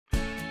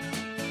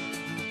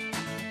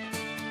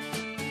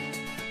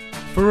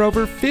For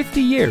over 50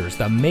 years,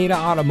 the Maita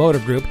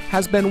Automotive Group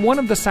has been one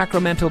of the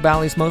Sacramento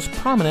Valley's most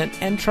prominent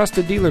and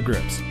trusted dealer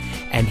groups.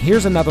 And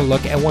here's another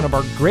look at one of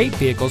our great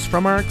vehicles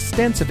from our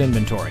extensive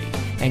inventory,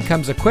 and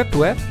comes equipped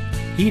with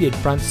heated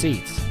front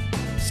seats,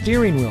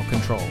 steering wheel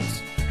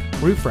controls,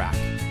 roof rack,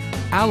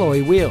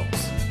 alloy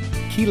wheels,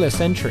 keyless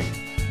entry,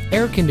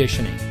 air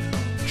conditioning,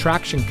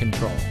 traction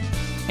control,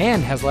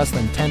 and has less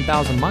than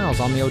 10,000 miles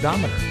on the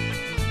odometer.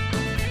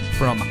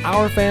 From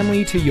our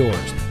family to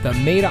yours, the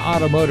Maita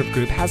Automotive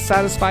Group has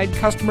satisfied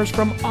customers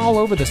from all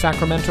over the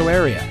Sacramento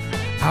area.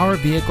 Our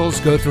vehicles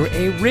go through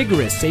a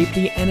rigorous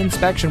safety and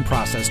inspection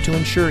process to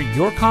ensure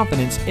your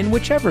confidence in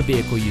whichever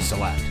vehicle you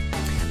select.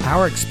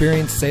 Our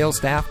experienced sales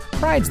staff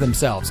prides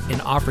themselves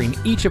in offering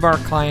each of our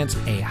clients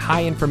a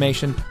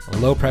high-information,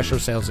 low-pressure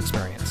sales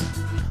experience.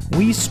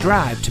 We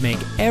strive to make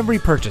every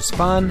purchase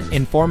fun,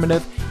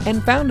 informative,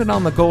 and founded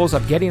on the goals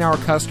of getting our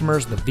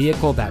customers the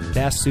vehicle that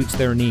best suits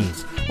their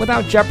needs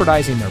without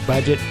jeopardizing their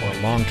budget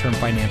or long-term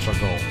financial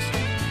goals.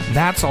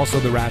 That's also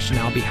the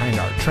rationale behind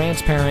our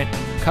transparent,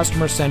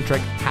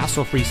 customer-centric,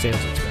 hassle-free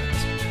sales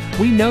experience.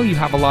 We know you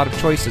have a lot of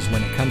choices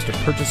when it comes to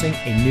purchasing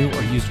a new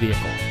or used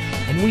vehicle,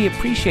 and we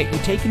appreciate you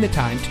taking the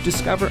time to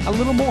discover a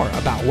little more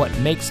about what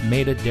makes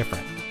Maita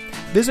different.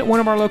 Visit one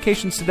of our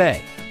locations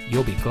today.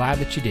 You'll be glad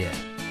that you did.